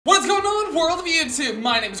world of YouTube,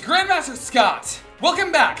 my name is Grandmaster Scott.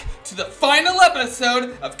 Welcome back to the final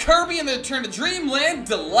episode of Kirby and the Return to Dreamland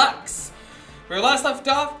Deluxe. Where we last left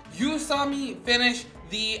off, you saw me finish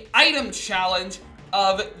the item challenge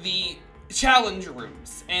of the challenge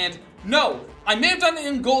rooms. And no, I may have done it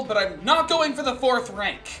in gold, but I'm not going for the 4th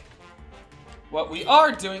rank. What we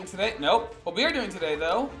are doing today, what we are doing today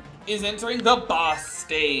though, is entering the boss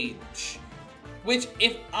stage. Which,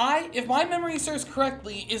 if my memory serves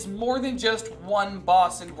correctly, is more than just one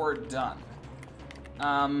boss and we're done.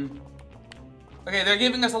 Okay, they're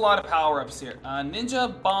giving us a lot of power-ups here.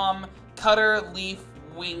 Ninja, Bomb, Cutter, Leaf,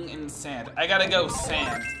 Wing, and Sand. I gotta go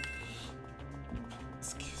Sand.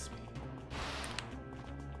 Excuse me.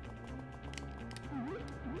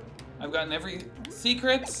 I've gotten every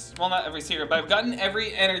secret, well, not every secret, but I've gotten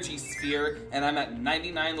every energy sphere, and I'm at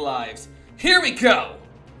 99 lives. Here we go!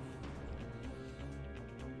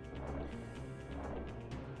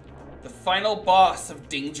 The final boss of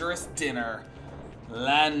Dangerous Dinner,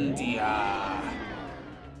 Landia.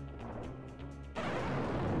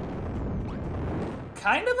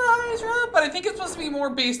 Kind of a Hydra, but I think it's supposed to be more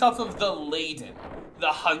based off of the Laden, the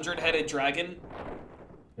 100-headed dragon.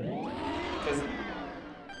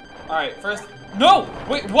 Alright, first, no!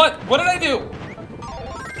 Wait, what? What did I do?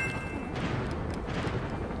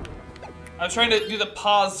 I was trying to do the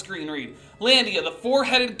pause screen read. Landia, the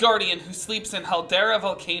 4-headed guardian who sleeps in Haldera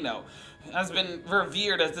Volcano, has been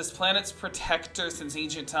revered as this planet's protector since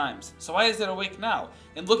ancient times. So why is it awake now?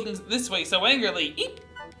 And looking this way so angrily, eep!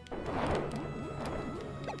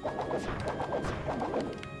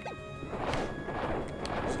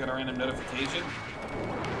 Just got a random notification.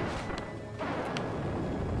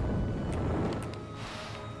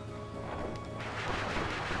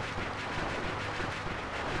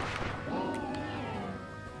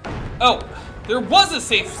 Oh, there was a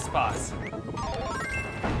safe spot.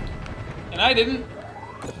 And I didn't.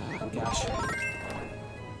 Oh, gosh.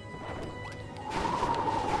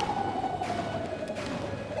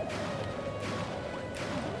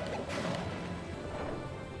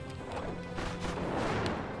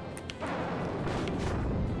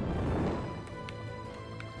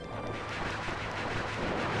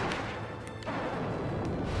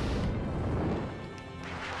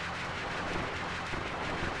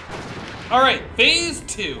 Alright, phase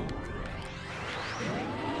 2.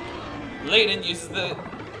 Layden uses the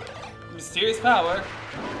mysterious power.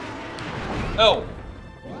 Oh.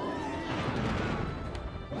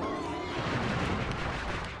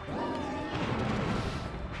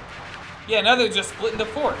 Yeah, now they're just split into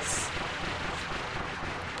fourths.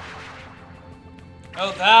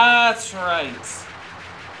 Oh, that's right.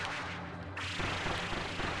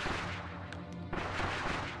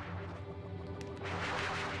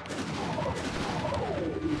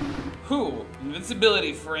 Whew,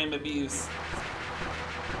 invincibility frame abuse.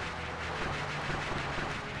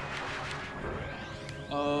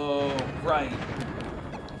 Oh, right.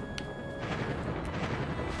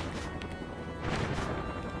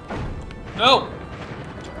 No!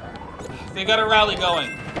 They got a rally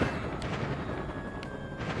going.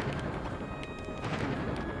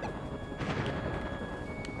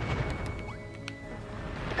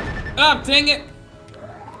 Ah, dang it!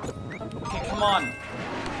 Okay, come on.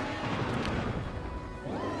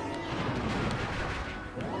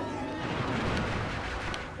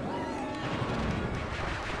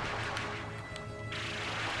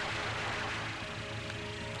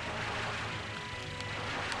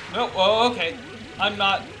 No, oh, okay. I'm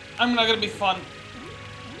not gonna be fun.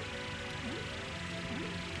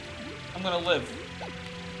 I'm gonna live.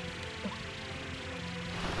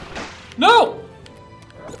 No!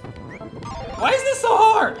 Why is this so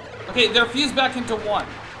hard? Okay, they're fused back into one.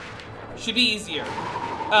 Should be easier.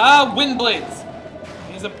 Ah, Wind Blades.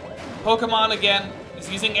 He's a Pokemon again. He's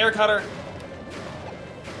using Air Cutter.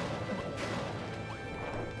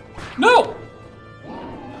 No!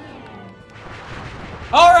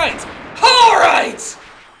 Alright! Alright!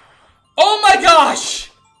 Oh my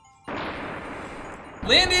gosh!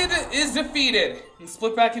 Landed is defeated and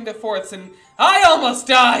split back into fourths, and I almost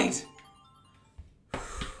died!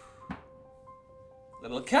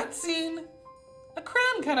 Little cutscene. A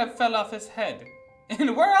crown kind of fell off his head.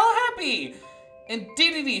 And we're all happy! And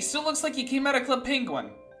DDD still looks like he came out of Club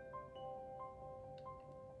Penguin.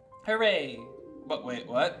 Hooray! But wait,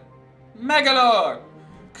 what? Megalore!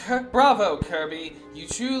 Bravo, Kirby. You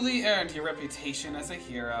truly earned your reputation as a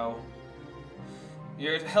hero.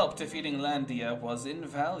 Your help defeating Landia was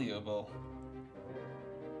invaluable.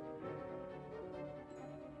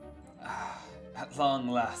 At long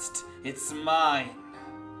last, it's mine.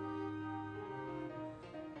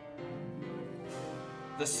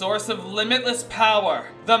 The source of limitless power,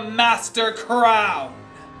 the Master Crown.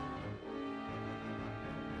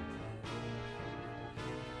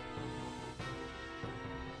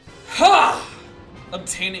 Ha!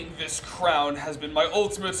 Obtaining this crown has been my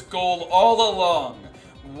ultimate goal all along.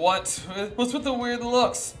 What's with the weird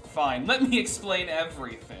looks? Fine, let me explain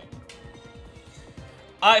everything.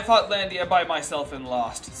 I fought Landia by myself and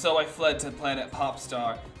lost, so I fled to planet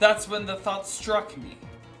Popstar. That's when the thought struck me.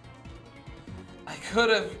 I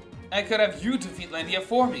could have you defeat Landia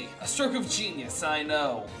for me. A stroke of genius, I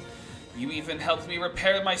know. You even helped me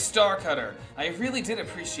repair my star cutter. I really did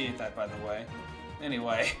appreciate that, by the way.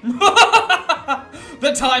 Anyway.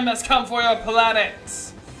 The time has come for your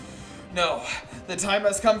planet. No, the time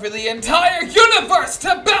has come for the entire universe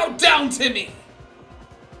to bow down to me.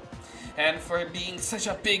 And for being such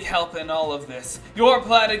a big help in all of this, your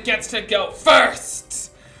planet gets to go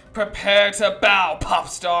first. Prepare to bow,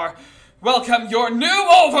 Popstar. Welcome your new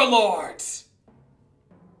overlord.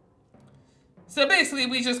 So basically,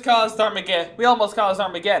 we just caused Armageddon. We almost caused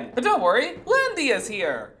Armageddon. But don't worry, Landia's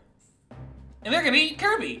here. And they're gonna eat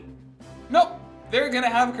Kirby. Nope, they're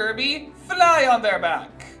gonna have Kirby fly on their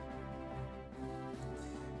back.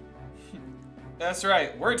 That's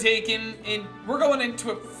right, we're going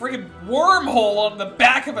into a friggin' wormhole on the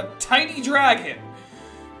back of a tiny dragon.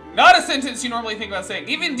 Not a sentence you normally think about saying.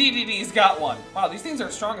 Even DDD's got one. Wow, these things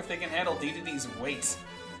are strong if they can handle DDD's weight.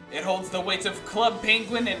 It holds the weight of Club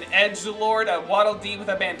Penguin, an Edgelord, a Waddle Dee with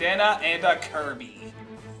a bandana, and a Kirby.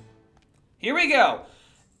 Here we go.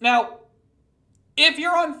 Now, if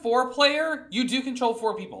you're on 4-player, you do control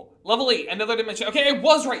 4 people. Level 8, another dimension. Okay, I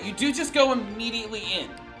was right. You do just go immediately in.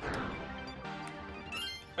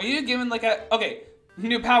 Are you given like a... Okay,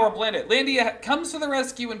 new power blended. Landia comes to the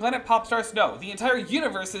rescue when Planet Popstar no. The entire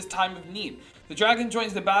universe is time of need. The dragon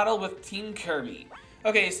joins the battle with Team Kirby.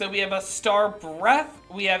 Okay, so we have a Star Breath.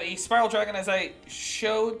 We have a Spiral Dragon as I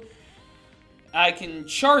showed. I can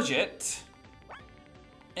charge it.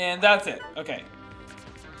 And that's it. Okay.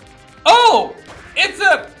 Oh! It's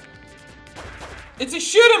a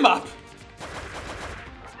shoot 'em up!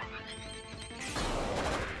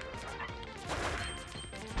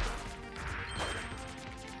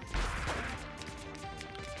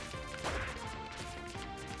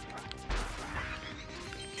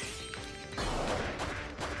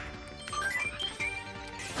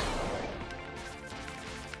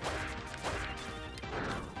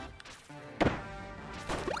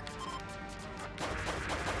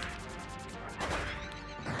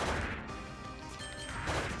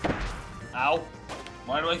 Ow.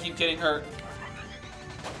 Why do I keep getting hurt?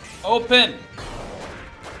 Open!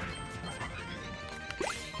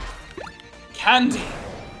 Candy!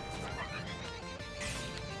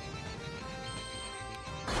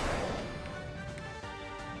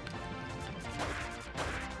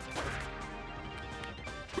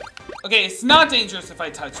 Okay, it's not dangerous if I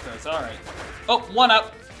touch those. Alright. Oh,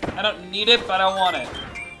 1-up. I don't need it, but I want it.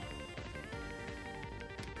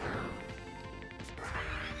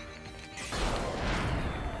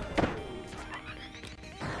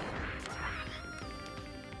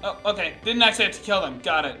 Oh, okay. Didn't actually have to kill them.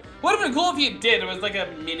 Got it. Would have been cool if you did. It was like a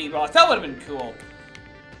mini boss. That would have been cool.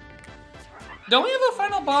 Don't we have a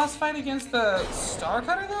final boss fight against the Star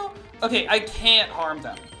Cutter, though? Okay, I can't harm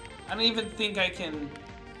them. I don't even think I can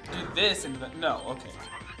do this and no, okay.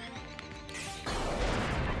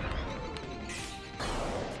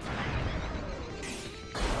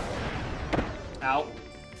 Ow.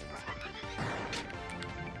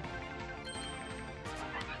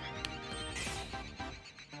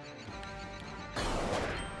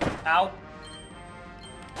 Ow.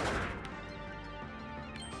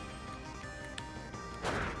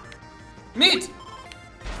 Meat!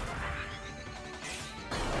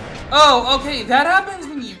 Oh, okay, that happens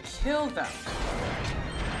when you kill them.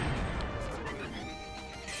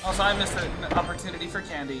 Also, I missed an opportunity for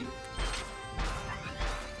candy.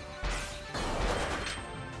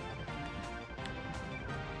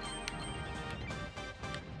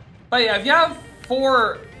 But yeah, if you have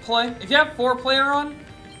four player on,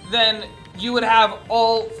 then you would have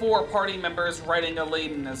all 4 party members riding a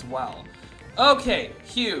Layden as well. Okay,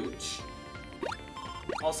 huge.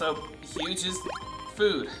 Also, huge is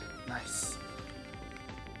food. Nice.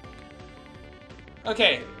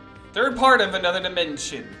 Okay, 3rd part of another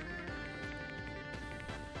dimension.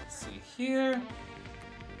 Let's see here.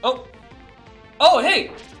 Oh! Oh,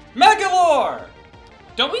 hey! Megalore!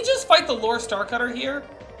 Don't we just fight the Lore Star Cutter here?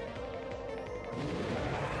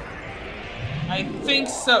 I think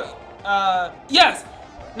so. Yes!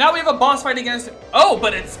 Now we have a boss fight against it. Oh,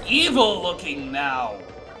 but it's evil looking now.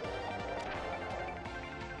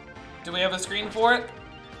 Do we have a screen for it?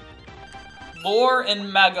 Lore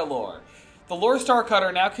and Magalore. The Lore Star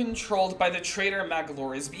Cutter, now controlled by the traitor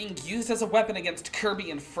Magalore, is being used as a weapon against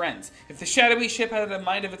Kirby and friends. If the shadowy ship had a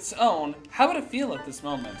mind of its own, how would it feel at this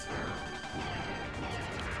moment?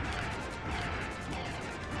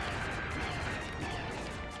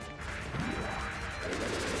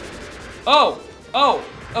 Oh,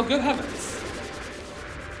 good heavens.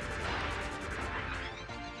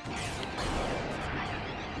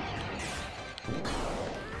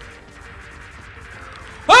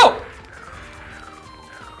 Oh!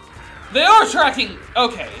 They are tracking.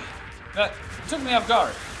 Okay. That took me off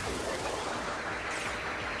guard.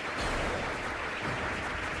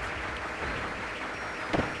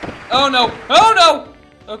 Oh no. Oh no!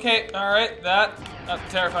 Okay, alright, that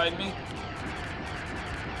terrified me.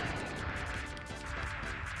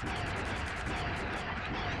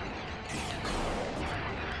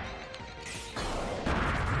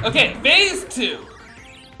 Okay, phase 2.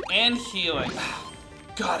 And healing.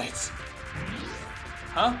 Got it.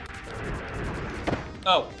 Huh?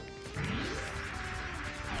 Oh.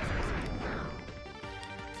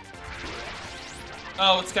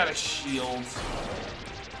 Oh, it's got a shield.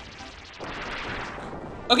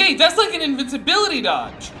 Okay, that's like an invincibility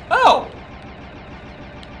dodge. Oh!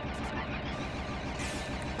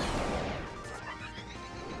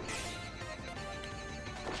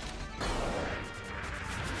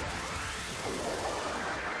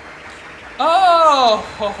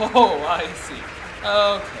 Oh, I see.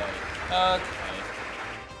 Okay.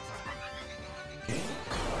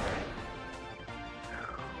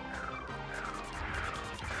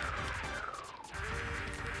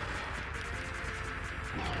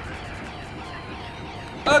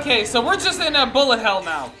 Okay, so we're just in a bullet hell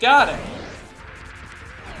now. Got it.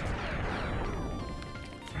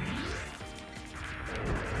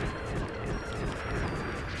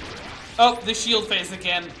 Oh, the shield phase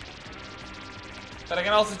again. But I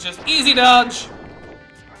can also just easy dodge.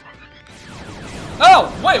 Oh,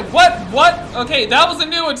 wait, what? What? Okay, that was a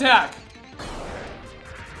new attack.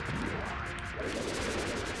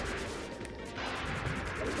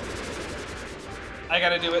 I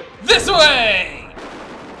gotta do it this way.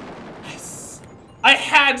 Nice. I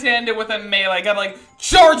had to end it with a melee. I gotta like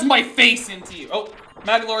charge my face into you. Oh,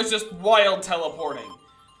 Magalore is just wild teleporting.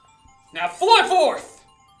 Now fly forth.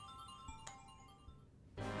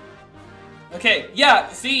 Okay, yeah,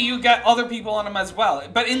 see, you got other people on him as well.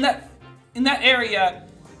 But in that area,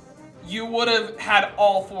 you would have had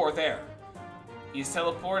all 4 there. He's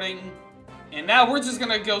teleporting, and now we're just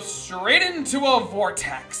gonna go straight into a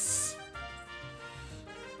vortex.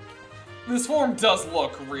 This form does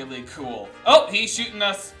look really cool. Oh, he's shooting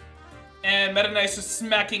us. And Meta Knight's just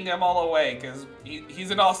smacking them all away, because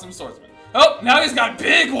he's an awesome swordsman. Oh, now he's got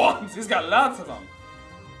big ones! He's got lots of them.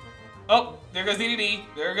 Oh, there goes DDD,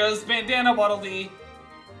 there goes Bandana Waddle Dee,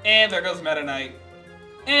 and there goes Meta Knight,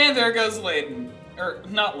 and there goes Layden, or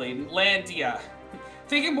not Layden, Landia.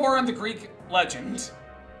 Thinking more on the Greek legend.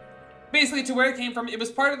 Basically, to where it came from, it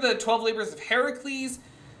was part of the 12 labors of Heracles.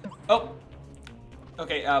 Oh,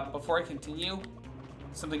 okay, before I continue,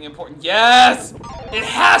 something important. Yes! It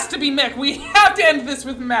has to be mech! We have to end this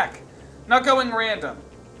with mech! Not going random.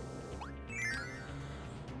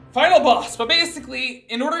 Final boss, but basically,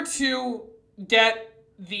 in order to get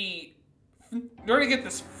this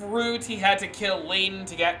fruit, he had to kill Layden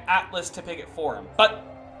to get Atlas to pick it for him. But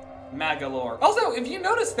Magalore. Also, if you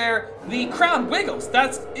notice there, the crown wiggles.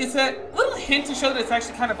 It's a little hint to show that it's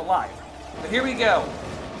actually kind of alive. But here we go.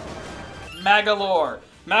 Magalore.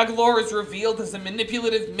 Magalore is revealed as a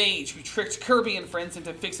manipulative mage who tricked Kirby and friends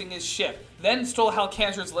into fixing his ship, then stole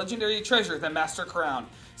Halcanter's legendary treasure, the Master Crown.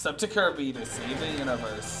 It's up to Kirby to save the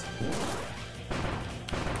universe.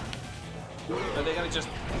 Are they gonna just...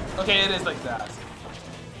 Okay, it is like that.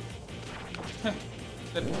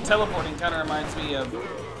 The teleporting kind of reminds me of...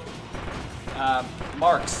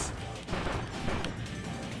 Marks.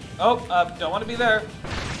 Oh, don't want to be there.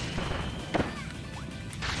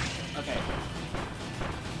 Okay.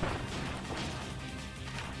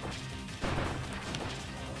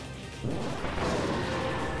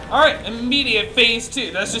 Alright, immediate phase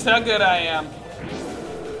 2. That's just how good I am.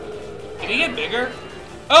 Did he get bigger?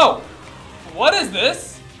 Oh! What is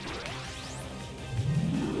this?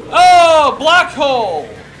 Oh! Black hole!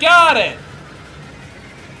 Got it!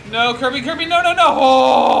 No, Kirby, no, no, no!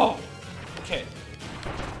 Oh! Okay.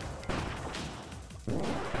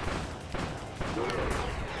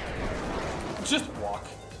 Just walk.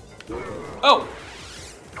 Oh!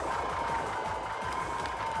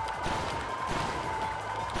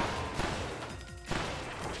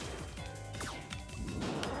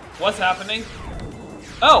 What's happening?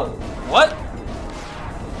 Oh, what?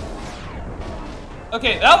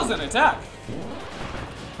 Okay, that was an attack.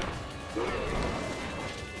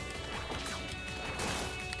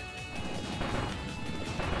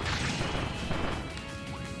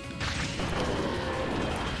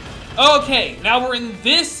 Okay, now we're in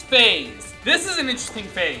this phase. This is an interesting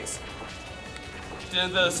phase. Do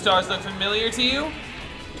the stars look familiar to you?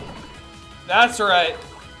 That's right.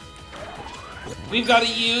 We've got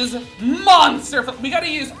to use monster. We got to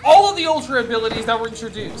use all of the ultra abilities that were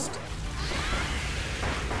introduced.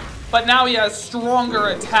 But now he has stronger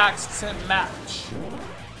attacks to match.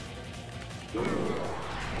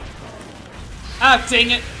 Ah,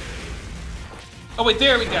 dang it. Oh wait,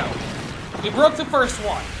 there we go. We broke the first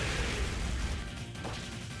one.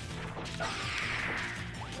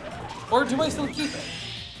 Or do I still keep it?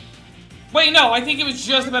 Wait, no, I think it was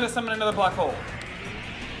just about to summon another black hole.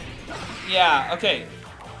 Yeah, okay.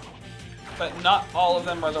 But not all of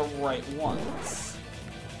them are the right ones.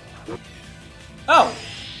 Oh,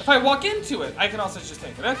 if I walk into it, I can also just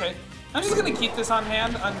take it. Okay. I'm just gonna keep this on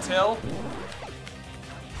hand until...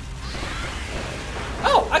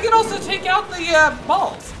 Oh, I can also take out the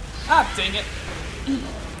balls. Ah, dang it.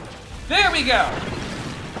 There we go.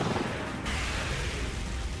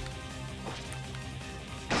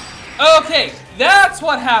 Okay, that's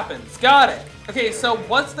what happens. Got it. Okay, so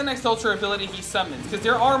what's the next ultra ability he summons? Because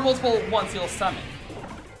there are multiple ones he'll summon.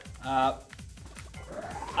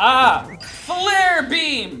 Flare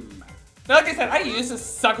Beam! Like I said, I used to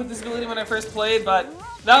suck with this ability when I first played, but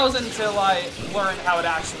that was until I learned how it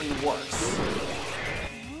actually works.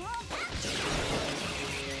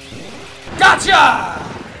 Gotcha!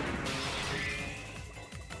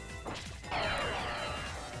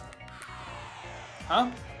 Huh?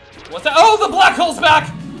 What's that? Oh, the black hole's back!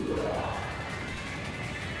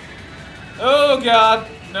 Oh god.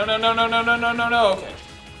 No, no, no, no, no, no, no, no, no. Okay.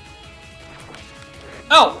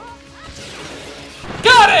 Oh!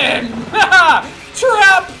 Got him! Haha!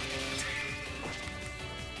 Trap!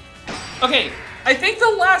 Okay, I think the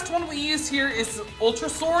last one we use here is Ultra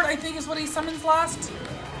Sword, I think is what he summons last.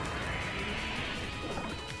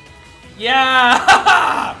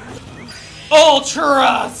 Yeah!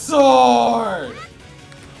 Ultra Sword!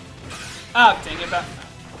 Ah, dang it, back.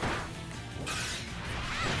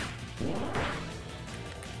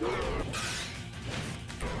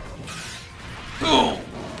 Boom!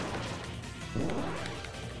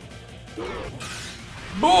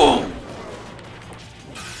 Boom!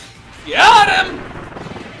 Got him!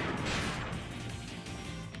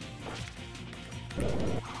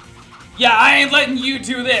 Yeah, I ain't letting you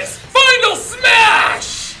do this. Final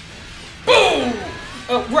smash! Boom!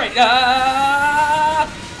 Oh, right,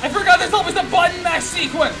 I forgot there's always a button mash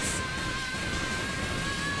sequence.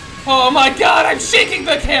 Oh my god, I'm shaking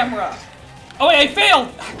the camera. Oh wait, I failed.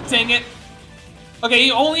 Dang it. Okay,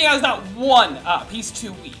 he only has that one up. He's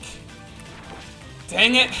too weak.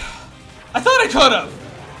 Dang it. I thought I could have.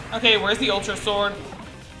 Okay, where's the Ultra Sword?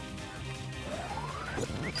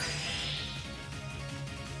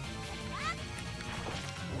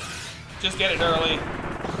 Just get it early.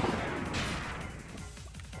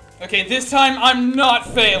 Okay, this time I'm not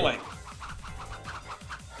failing.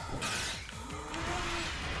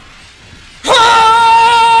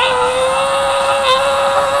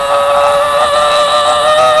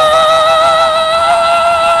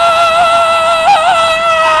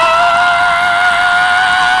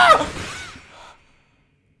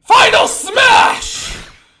 Final smash!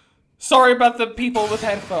 Sorry about the people with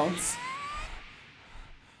headphones.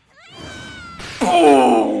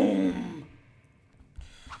 Boom!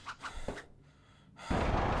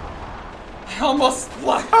 I almost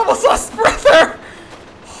lost breath there!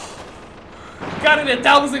 Got it,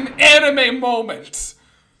 that was an anime moment!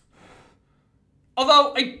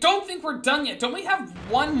 Although, I don't think we're done yet. Don't we have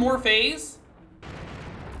one more phase?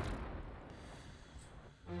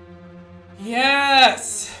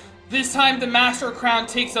 Yes! This time the Master Crown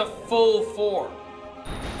takes a full form.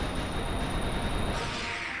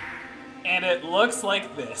 And it looks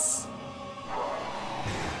like this.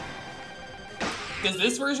 Does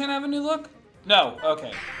this version have a new look? No,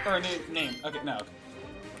 okay. Or a new name. Okay, no.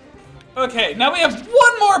 Okay, now we have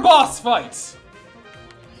one more boss fight!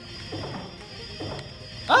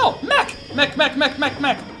 Oh, mech! Mech, mech, mech, mech,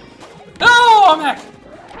 mech! No, mech!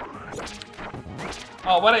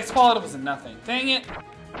 Oh, what I swallowed was nothing. Dang it.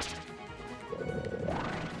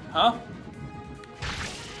 Huh?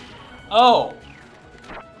 Oh.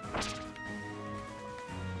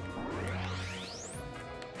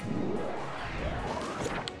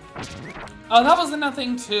 Oh, that was a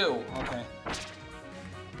nothing too. Okay.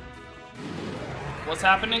 What's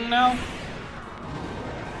happening now?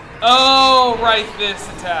 Oh, right, this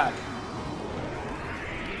attack.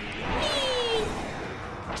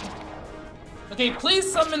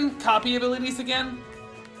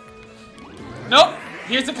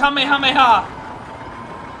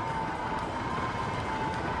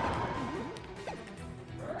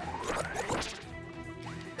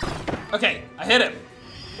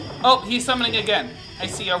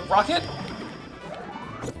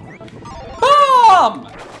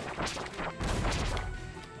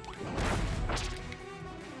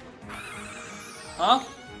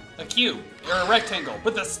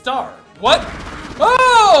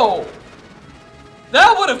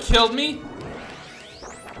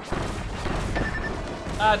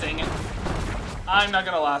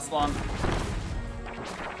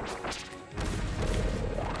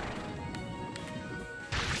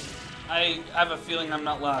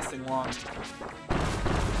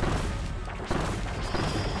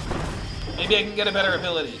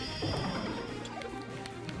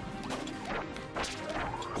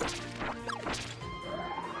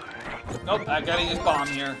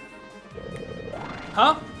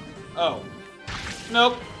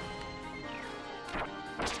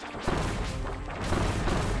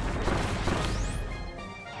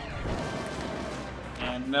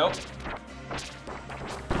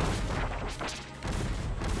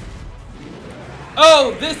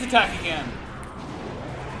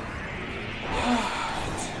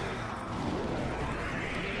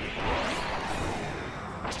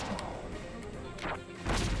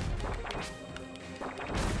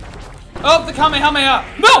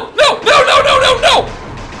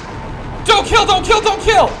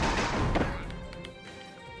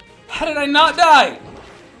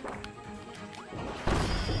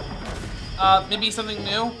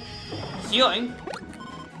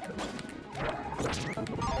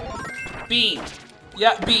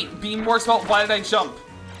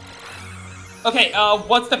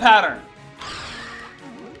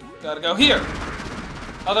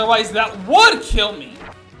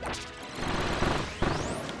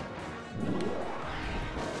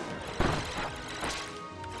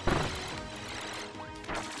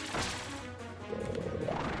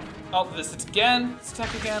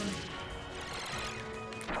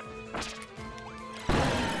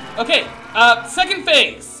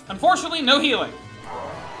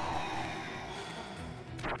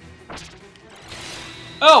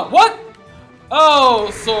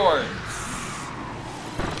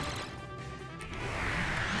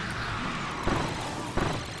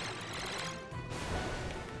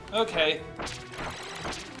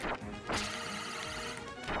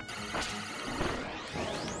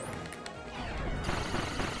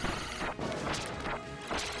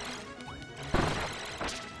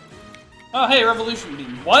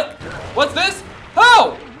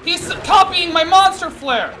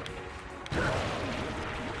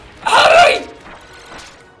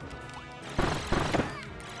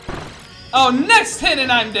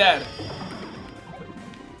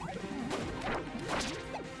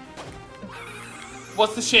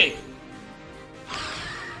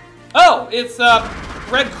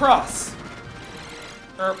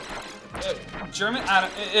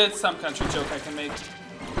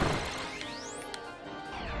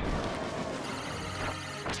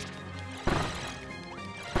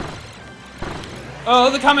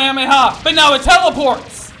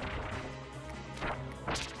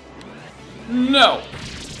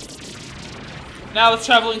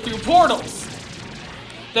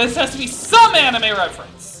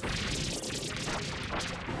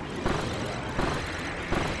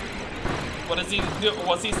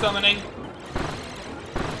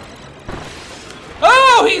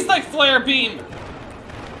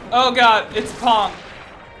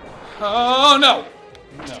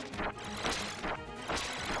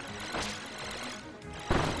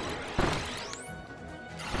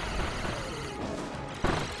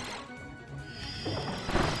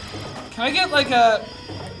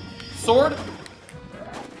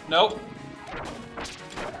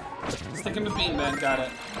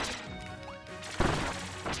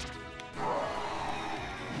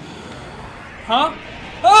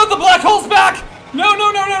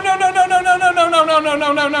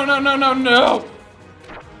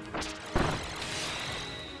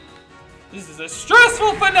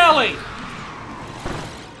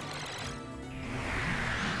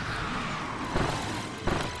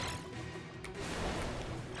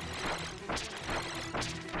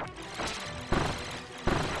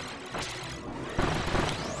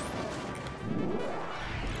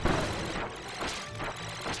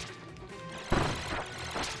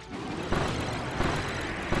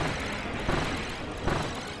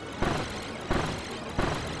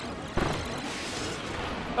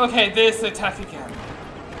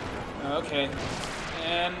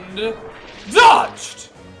 Dodged!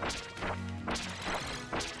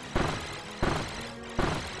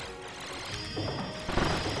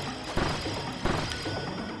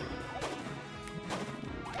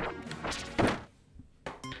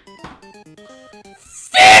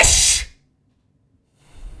 Fish!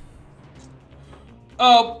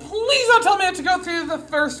 Oh, please don't tell me I have to go through the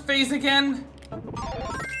first phase again.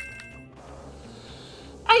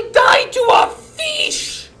 I died to a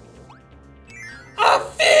fish! A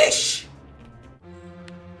fish!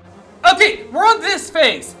 Okay, we're on this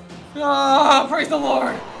phase. Oh, praise the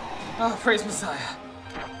Lord. Oh, praise Messiah.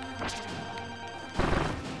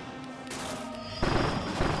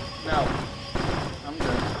 No. I'm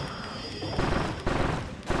good.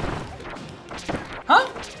 Huh?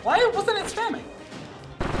 Why wasn't it spamming?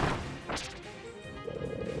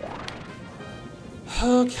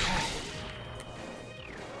 Okay.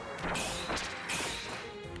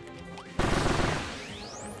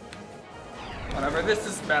 Whatever, this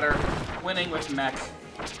is better. Winning with mech.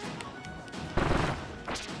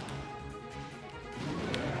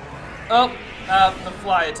 Oh, the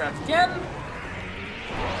fly attack again.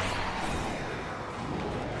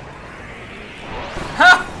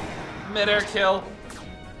 Ha! Mid-air kill.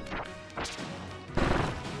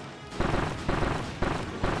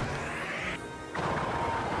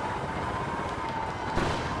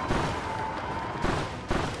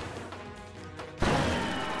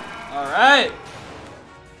 Alright.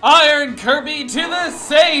 Iron Kirby to the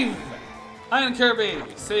save! Iron Kirby,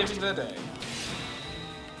 saving the day.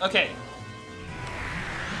 Okay.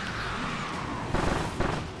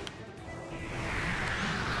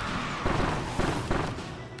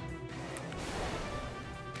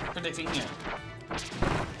 Predicting here.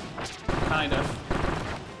 Kind of.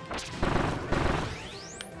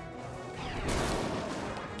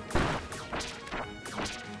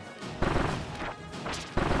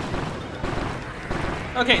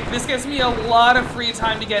 Okay, this gives me a lot of free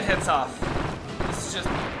time to get hits off. This is just...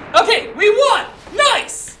 Okay, we won!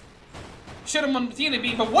 Nice! Should have won with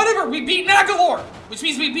Unity, but whatever, we beat Nagalore! Which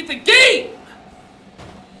means we beat the game!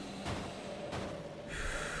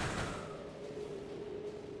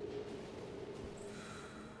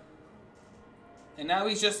 And now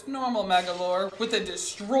he's just normal Nagalore with a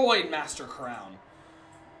destroyed Master Crown.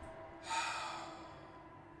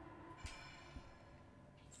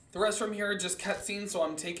 The rest from here are just cutscenes, so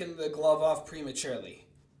I'm taking the glove off prematurely.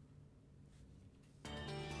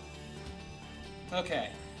 Okay,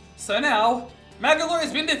 so now, Nagalore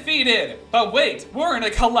has been defeated! But wait, we're in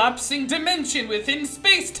a collapsing dimension within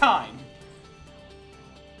space-time!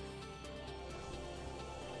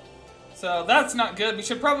 So that's not good, we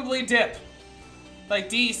should probably dip. Like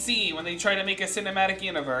DC when they try to make a cinematic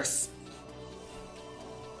universe.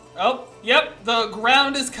 Oh, yep, the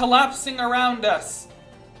ground is collapsing around us.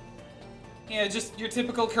 Yeah, just your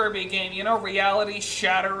typical Kirby game, you know, reality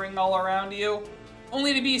shattering all around you.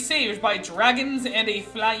 Only to be saved by dragons and a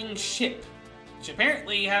flying ship. Which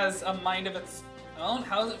apparently has a mind of its own.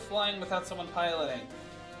 How is it flying without someone piloting?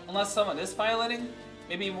 Unless someone is piloting?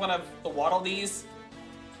 Maybe one of the Waddle Dees?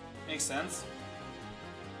 Makes sense.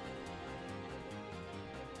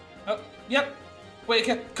 Oh, yep. Wait,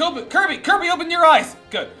 Kirby, open your eyes!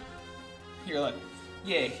 Good. You're like,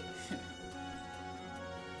 yay.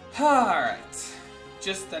 Alright,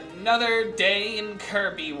 just another day in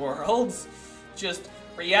Kirby worlds. Just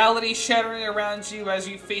reality shattering around you as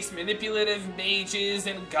you face manipulative mages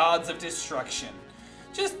and gods of destruction.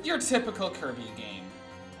 Just your typical Kirby game.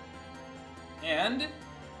 And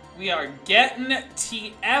we are getting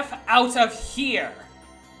TF out of here.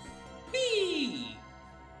 Whee!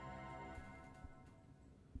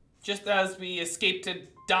 Just as we escaped a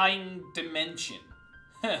dying dimension.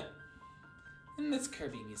 Huh. And it's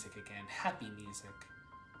Kirby music again. Happy music.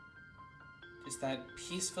 Just that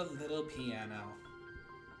peaceful little piano.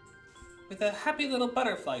 With a happy little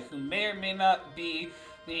butterfly who may or may not be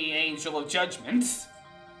the Angel of Judgment.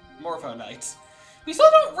 Morpho Knight. We still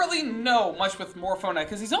don't really know much with Morpho Knight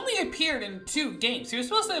because he's only appeared in 2 games. He was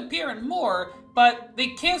supposed to appear in more, but they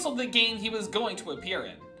canceled the game he was going to appear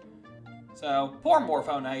in. So, poor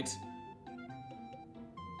Morpho Knight.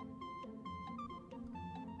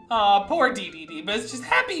 Aw, poor DDD, but it's just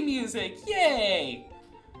happy music, yay!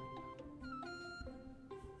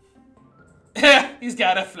 He's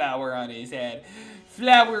got a flower on his head.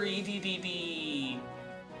 Flowery DDD.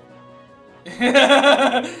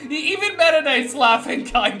 Even Meta Knight's laughing,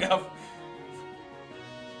 kind of.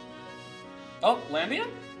 Oh, Landia?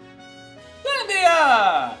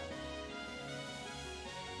 Landia!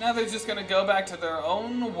 Now they're just gonna go back to their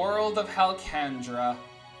own world of Halcandra.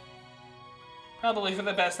 Probably for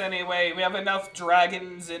the best anyway. We have enough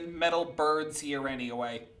dragons and metal birds here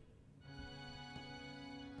anyway.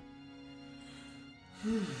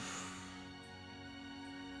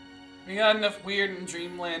 We got enough weird in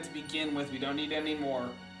Dreamland to begin with. We don't need any more.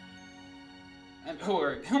 And who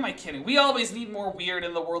am I kidding? We always need more weird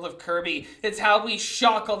in the world of Kirby. It's how we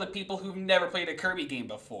shock all the people who've never played a Kirby game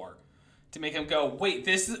before. To make them go, wait,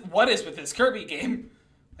 what is with this Kirby game?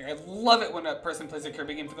 Like, I love it when a person plays a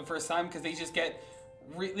Kirby game for the first time because they just they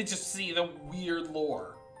just see the weird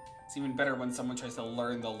lore. It's even better when someone tries to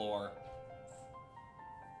learn the lore.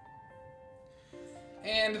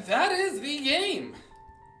 And that is the game.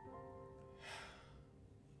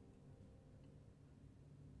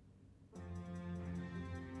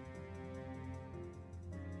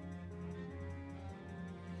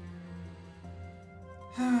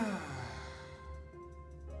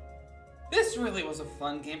 This really was a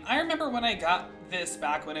fun game. I remember when I got this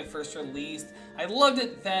back when it first released. I loved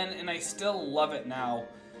it then, and I still love it now.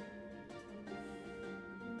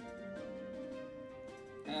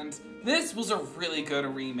 And this was a really good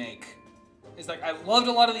remake. It's like, I loved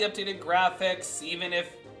a lot of the updated graphics, even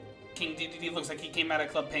if King DDD looks like he came out of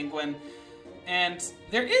Club Penguin. And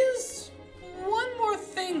there is one more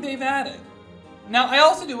thing they've added. Now, I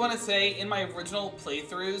also do want to say, in my original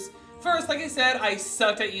playthroughs, first, like I said, I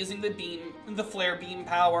sucked at using the flare beam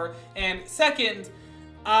power, and second,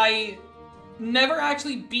 I never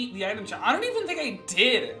actually beat the item challenge. I don't even think I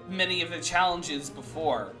did many of the challenges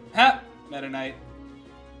before. Ha! Meta Knight.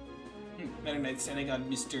 Meta Knight standing on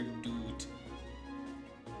Mr. Dude.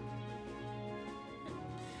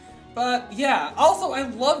 But yeah, also I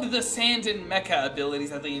loved the sand and mecha abilities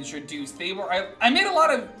that they introduced. I made a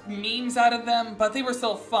lot of memes out of them, but they were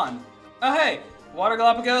still fun. Oh hey, Water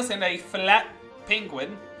Galapagos and a flat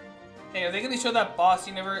penguin. Hey, are they gonna show that boss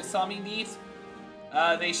you never saw me beat?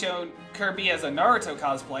 They showed Kirby as a Naruto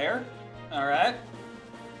cosplayer. Alright.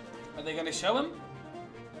 Are they gonna show him?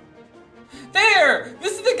 There!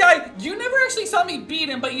 This is the guy, you never actually saw me beat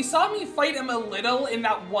him, but you saw me fight him a little in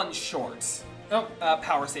that one short. Oh,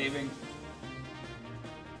 power saving.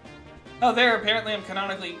 Oh, there, apparently I'm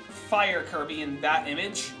canonically Fire Kirby in that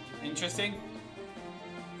image. Interesting.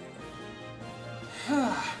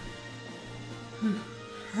 I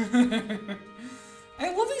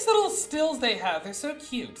love these little stills they have. They're so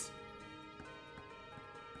cute.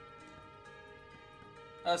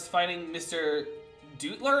 Us fighting Mr.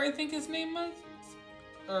 Dootler, I think his name was?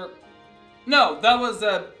 Or... No, that was,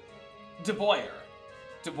 De Boyer.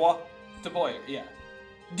 De Boyer, yeah.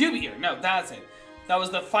 Dubier, no, that's it. That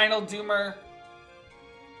was the final Doomer.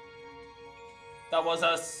 That was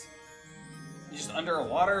us just under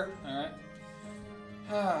water, alright.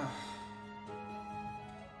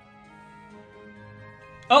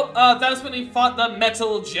 Oh, that's when he fought the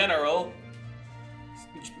Metal General.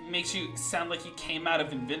 Which makes you sound like he came out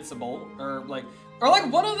of Invincible, or like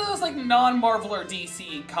one of those like non-Marvel or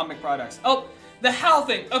DC comic products. Oh, the HAL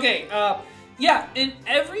thing. Okay, yeah, in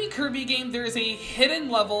every Kirby game there is a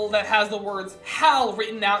hidden level that has the words HAL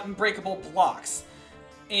written out in breakable blocks.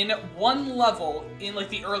 In one level in like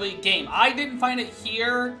the early game. I didn't find it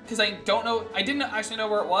here because I didn't actually know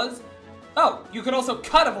where it was. Oh, you could also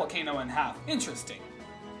cut a volcano in half. Interesting.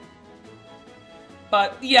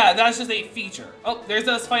 But yeah, that's just a feature. Oh, there's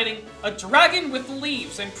us fighting a dragon with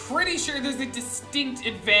leaves. I'm pretty sure there's a distinct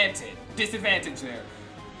disadvantage there.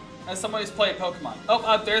 As someone who's played Pokemon.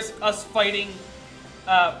 Oh, there's us fighting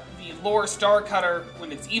the Lore Star Cutter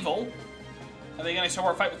when it's evil. Are they gonna show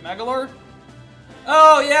our fight with Megalore?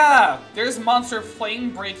 Oh yeah! There's Monster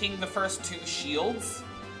Flame breaking the first two shields.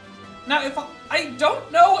 Now, I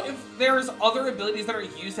don't know if there's other abilities that are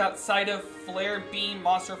used outside of Flare, Beam,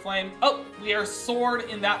 Monster Flame. Oh, we are Sword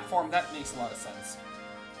in that form. That makes a lot of sense.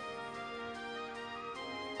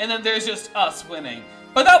 And then there's just us winning.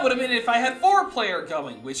 But that would have been if I had 4-player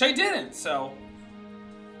going, which I didn't, so...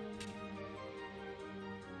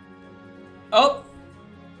 Oh,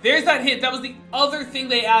 there's that hint. That was the other thing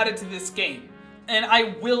they added to this game. And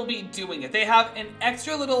I will be doing it. They have an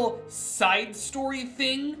extra little side story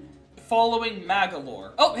thing following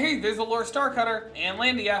Megalore. Oh, hey, there's a Lore Star Cutter and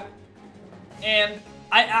Landia. And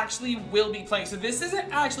I actually will be playing. So this isn't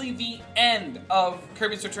actually the end of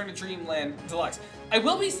Kirby's Return to Dreamland Deluxe. I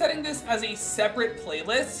will be setting this as a separate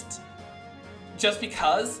playlist just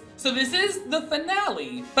because. So this is the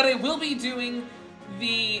finale, but I will be doing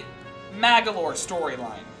the Megalore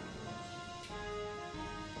storyline.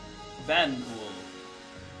 Van pool.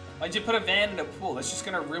 Why'd you put a van in a pool? That's just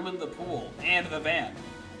gonna ruin the pool and the van.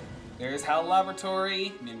 There's HAL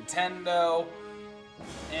Laboratory, Nintendo,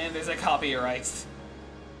 and there's a copyright.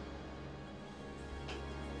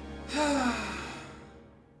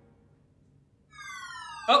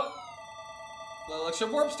 little extra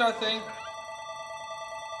warp star thing.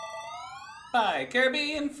 By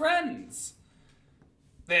Kirby and friends.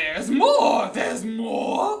 There's more! There's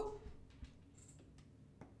more!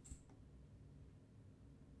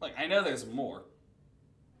 Like, I know there's more.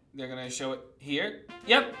 They're gonna show it here.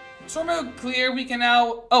 Yep. Storm mode clear. We can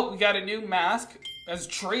now... Oh, we got a new mask. As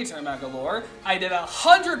Traitor Megalore. I did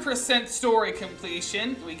 100% story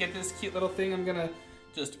completion. We get this cute little thing. I'm gonna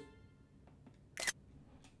just...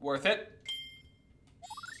 Worth it.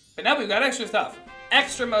 But now we've got extra stuff.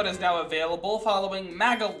 Extra mode is now available following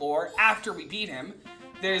Megalore after we beat him.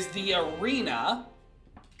 There's the arena,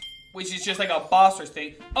 which is just like a boss rush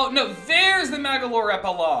thing. Oh, no, there's the Megalore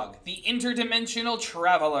epilogue. The interdimensional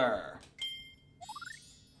traveler.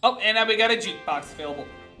 Oh, and now we got a jukebox available.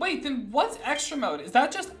 Wait, then what's extra mode? Is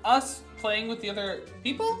that just us playing with the other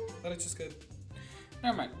people? That it's just good.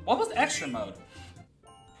 Never mind. What was extra mode?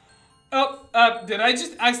 Oh, did I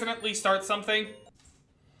just accidentally start something?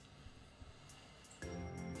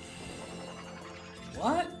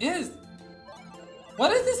 What is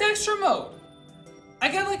this extra mode?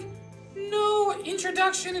 I got like no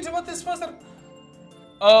introduction into what this is supposed to...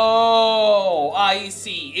 Oh, I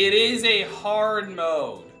see. It is a hard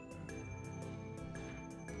mode.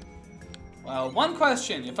 Well, one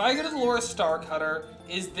question. If I go to the Laura Star Cutter,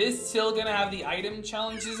 is this still gonna have the item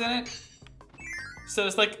challenges in it? So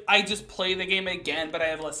it's like I just play the game again, but I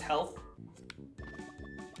have less health?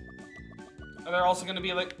 Are there also gonna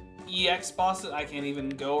be like EX bosses? I can't even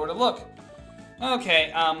go over to look.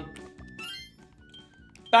 Okay,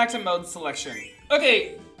 back to mode selection.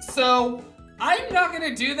 Okay, so I'm not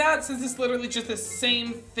gonna do that since it's literally just the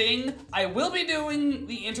same thing. I will be doing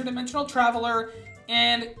the Interdimensional Traveler,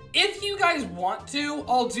 and if you guys want to,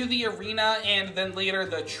 I'll do the arena and then later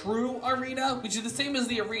the true arena, which is the same as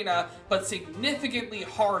the arena, but significantly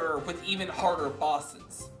harder with even harder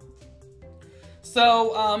bosses.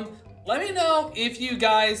 So, let me know if you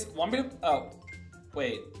guys want me to, oh,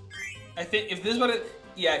 wait. I think if this is what it,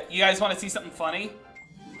 yeah, you guys want to see something funny?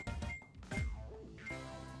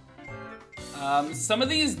 Some of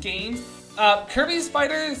these games, Kirby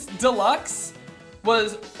Fighters Deluxe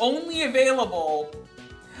was only available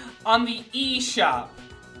on the eShop,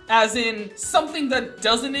 as in something that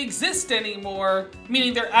doesn't exist anymore,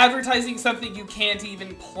 meaning they're advertising something you can't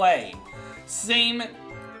even play. Same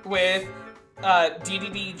with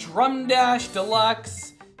DDD Drum Dash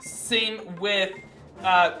Deluxe, same with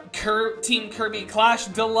Team Kirby Clash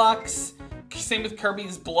Deluxe, same with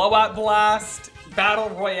Kirby's Blowout Blast,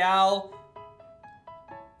 Battle Royale.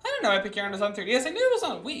 I don't know Epic Yarn was on 3DS. I knew it was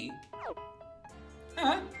on Wii.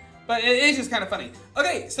 But it's just kind of funny.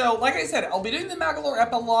 Okay, so like I said, I'll be doing the Megalore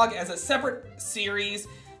epilogue as a separate series,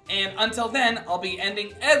 and until then, I'll be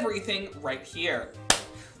ending everything right here.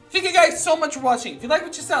 Thank you guys so much for watching. If you like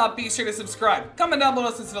what you saw, be sure to subscribe. Comment down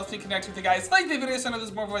below since it helps me connect with you guys. Like the video so I know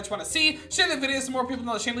there's more of what you want to see. Share the video so more people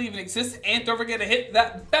know the channel even exists. And don't forget to hit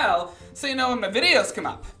that bell so you know when my videos come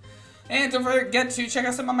up. And don't forget to check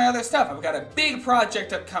out some of my other stuff. I've got a big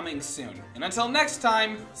project upcoming soon. And until next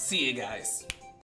time, see you guys.